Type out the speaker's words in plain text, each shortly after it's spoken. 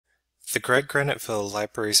The Greg Graniteville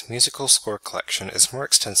Library's musical score collection is more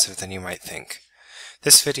extensive than you might think.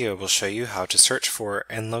 This video will show you how to search for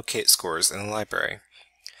and locate scores in the library.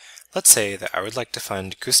 Let's say that I would like to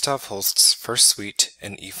find Gustav Holst's First Suite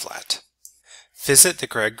in E-flat. Visit the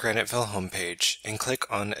Greg Graniteville homepage and click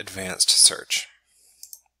on Advanced Search.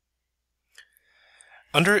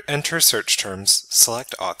 Under Enter Search Terms,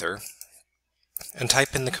 select Author and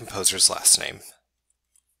type in the composer's last name.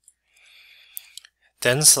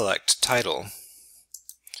 Then select Title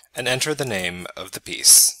and enter the name of the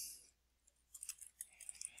piece.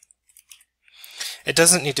 It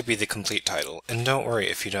doesn't need to be the complete title, and don't worry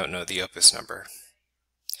if you don't know the opus number.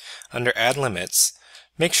 Under Add Limits,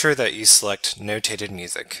 make sure that you select Notated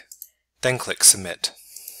Music, then click Submit.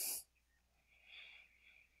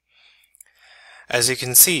 As you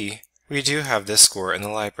can see, we do have this score in the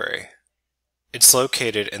library. It's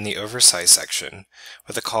located in the Oversize section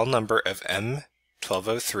with a call number of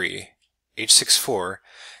M1203, H64,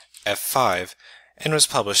 F5, and was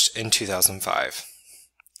published in 2005.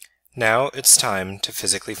 Now it's time to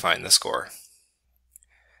physically find the score.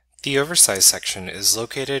 The Oversize section is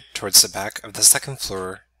located towards the back of the second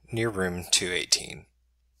floor near room 218.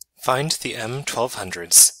 Find the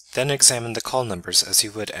M1200s, then examine the call numbers as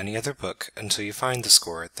you would any other book until you find the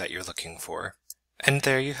score that you're looking for. And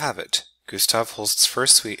there you have it, Gustav Holst's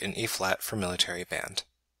First Suite in E-flat for Military Band.